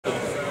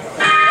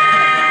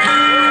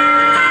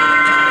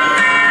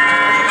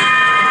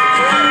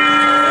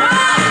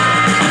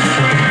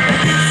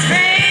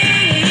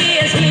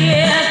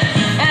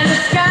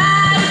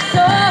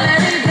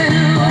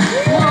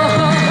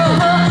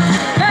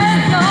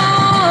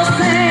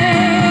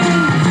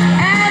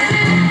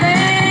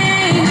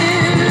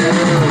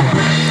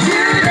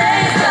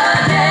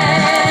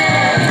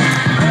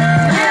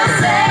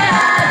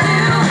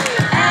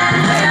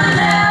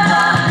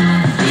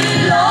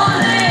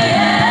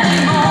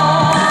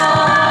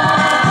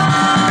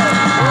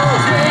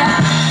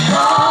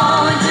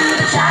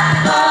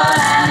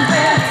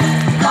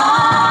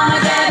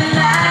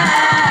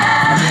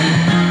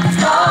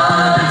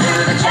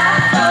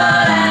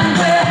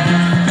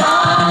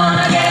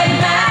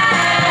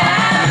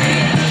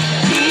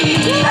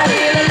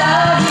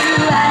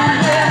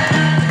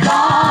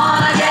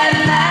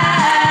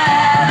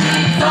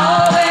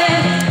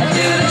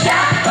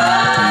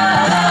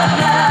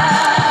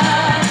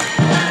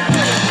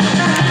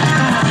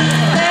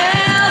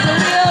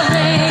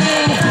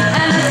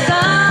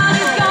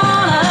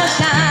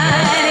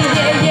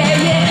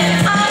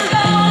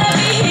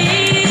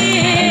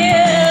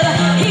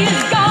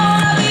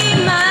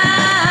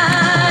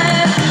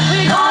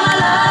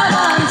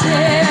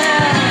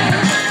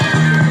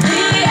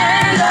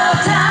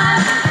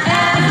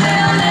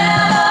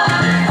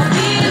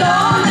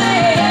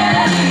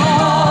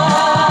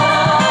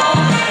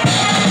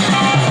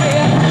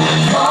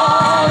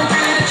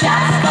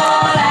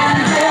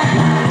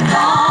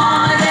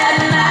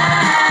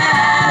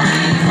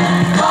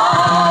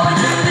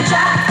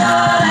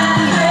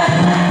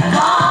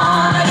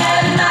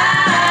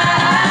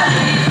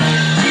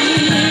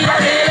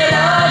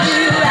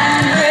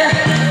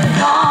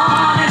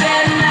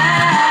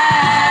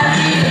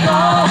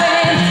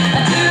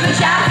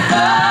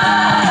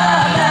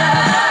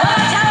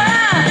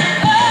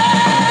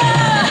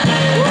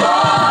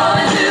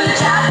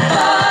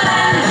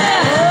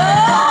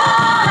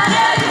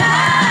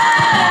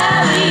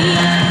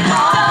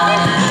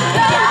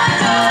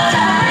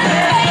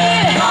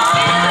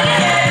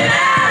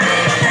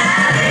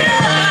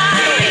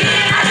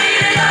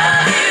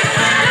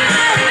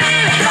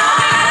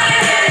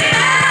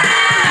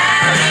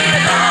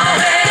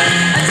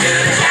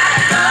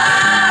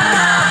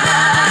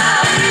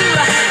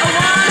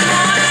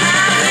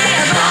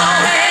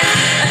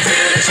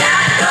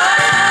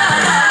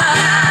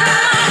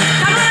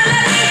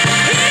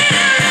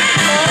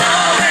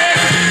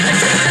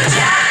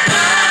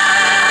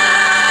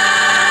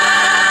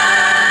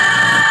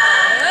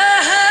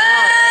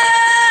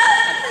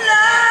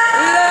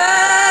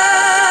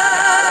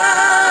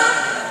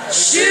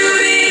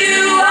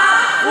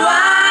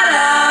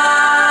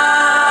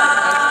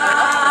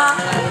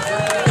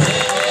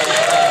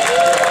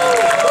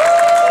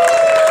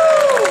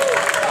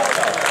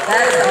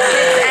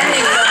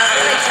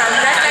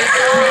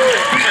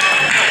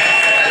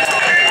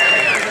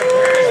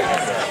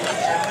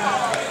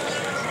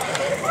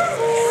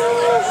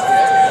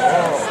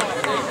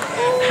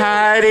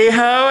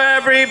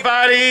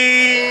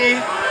everybody.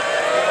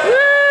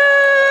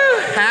 Woo!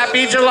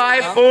 Happy July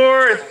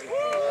 4th. Woo!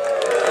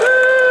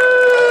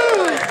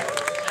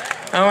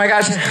 Oh my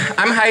gosh,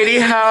 I'm Heidi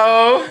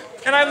Ho.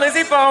 And I'm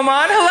Lizzie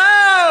Beaumont.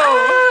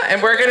 Hello!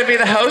 And we're going to be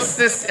the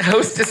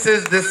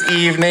hostesses this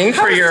evening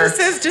for your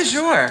hostesses du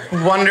jour.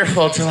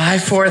 Wonderful July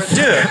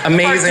 4th.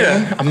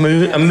 Amazing.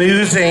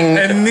 Amusing.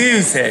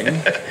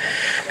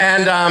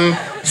 And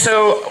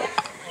so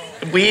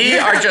we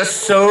are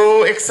just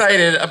so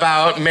excited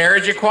about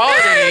marriage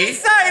equality. Very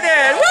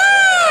excited!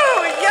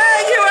 Woo!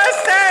 Yeah,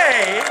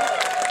 USA!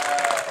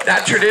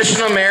 That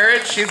traditional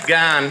marriage, she's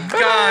gone.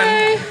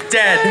 Gone.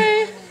 Dead.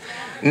 Bye.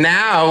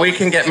 Now we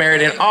can get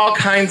married in all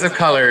kinds of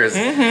colors.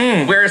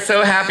 Mm-hmm. We're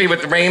so happy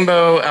with the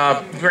Rainbow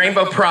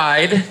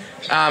Pride.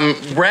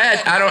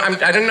 Red,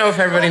 I don't know if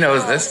everybody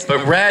knows this,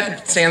 but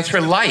red stands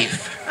for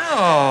life.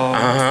 Oh.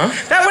 Uh-huh.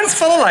 That one's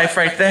full of life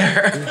right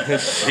there.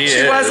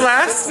 She was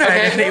last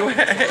night anyway.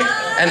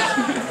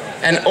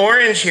 And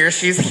orange here,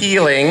 she's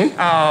healing.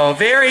 Oh,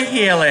 very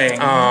healing.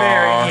 Aww.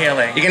 Very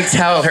healing. You can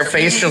tell her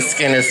facial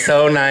skin is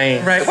so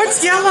nice. Right.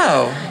 What's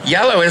yellow?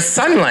 Yellow is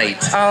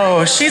sunlight.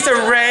 Oh, she's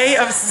a ray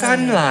of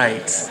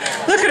sunlight.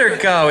 Look at her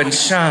go and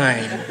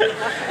shine.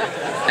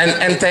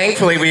 And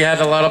thankfully, we had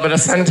a little bit of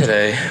sun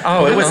today.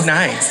 Oh, it was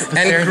nice. It was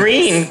and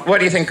green, what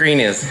do you think green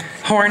is?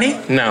 Horny?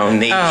 No,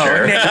 nature.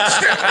 Oh,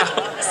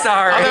 nature.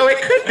 Sorry. Although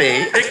it could be.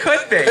 It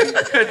could be.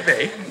 It could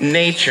be.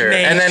 Nature.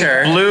 And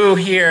then blue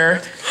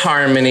here,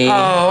 harmony.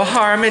 Oh,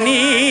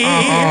 harmony.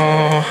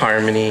 Oh,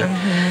 harmony.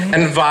 Mm-hmm.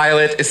 And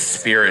violet is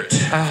spirit.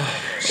 Oh,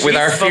 with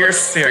our fierce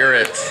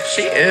spirit.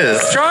 She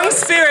is. Strong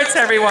spirits,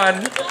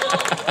 everyone.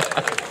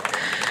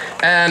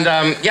 And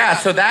yeah,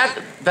 so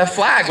the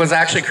flag was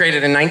actually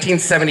created in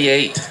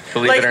 1978,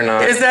 believe it or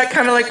not. Is that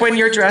kind of like when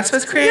your dress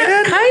was created?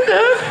 Yeah, kind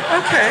of.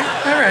 Okay,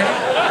 all right.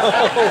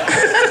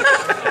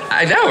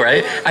 I know,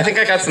 right? I think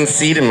I got some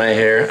seed in my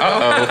hair.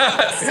 Uh-oh.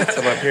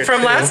 Some up here From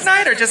too. last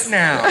night or just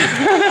now?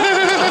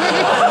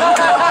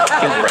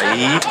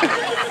 Right.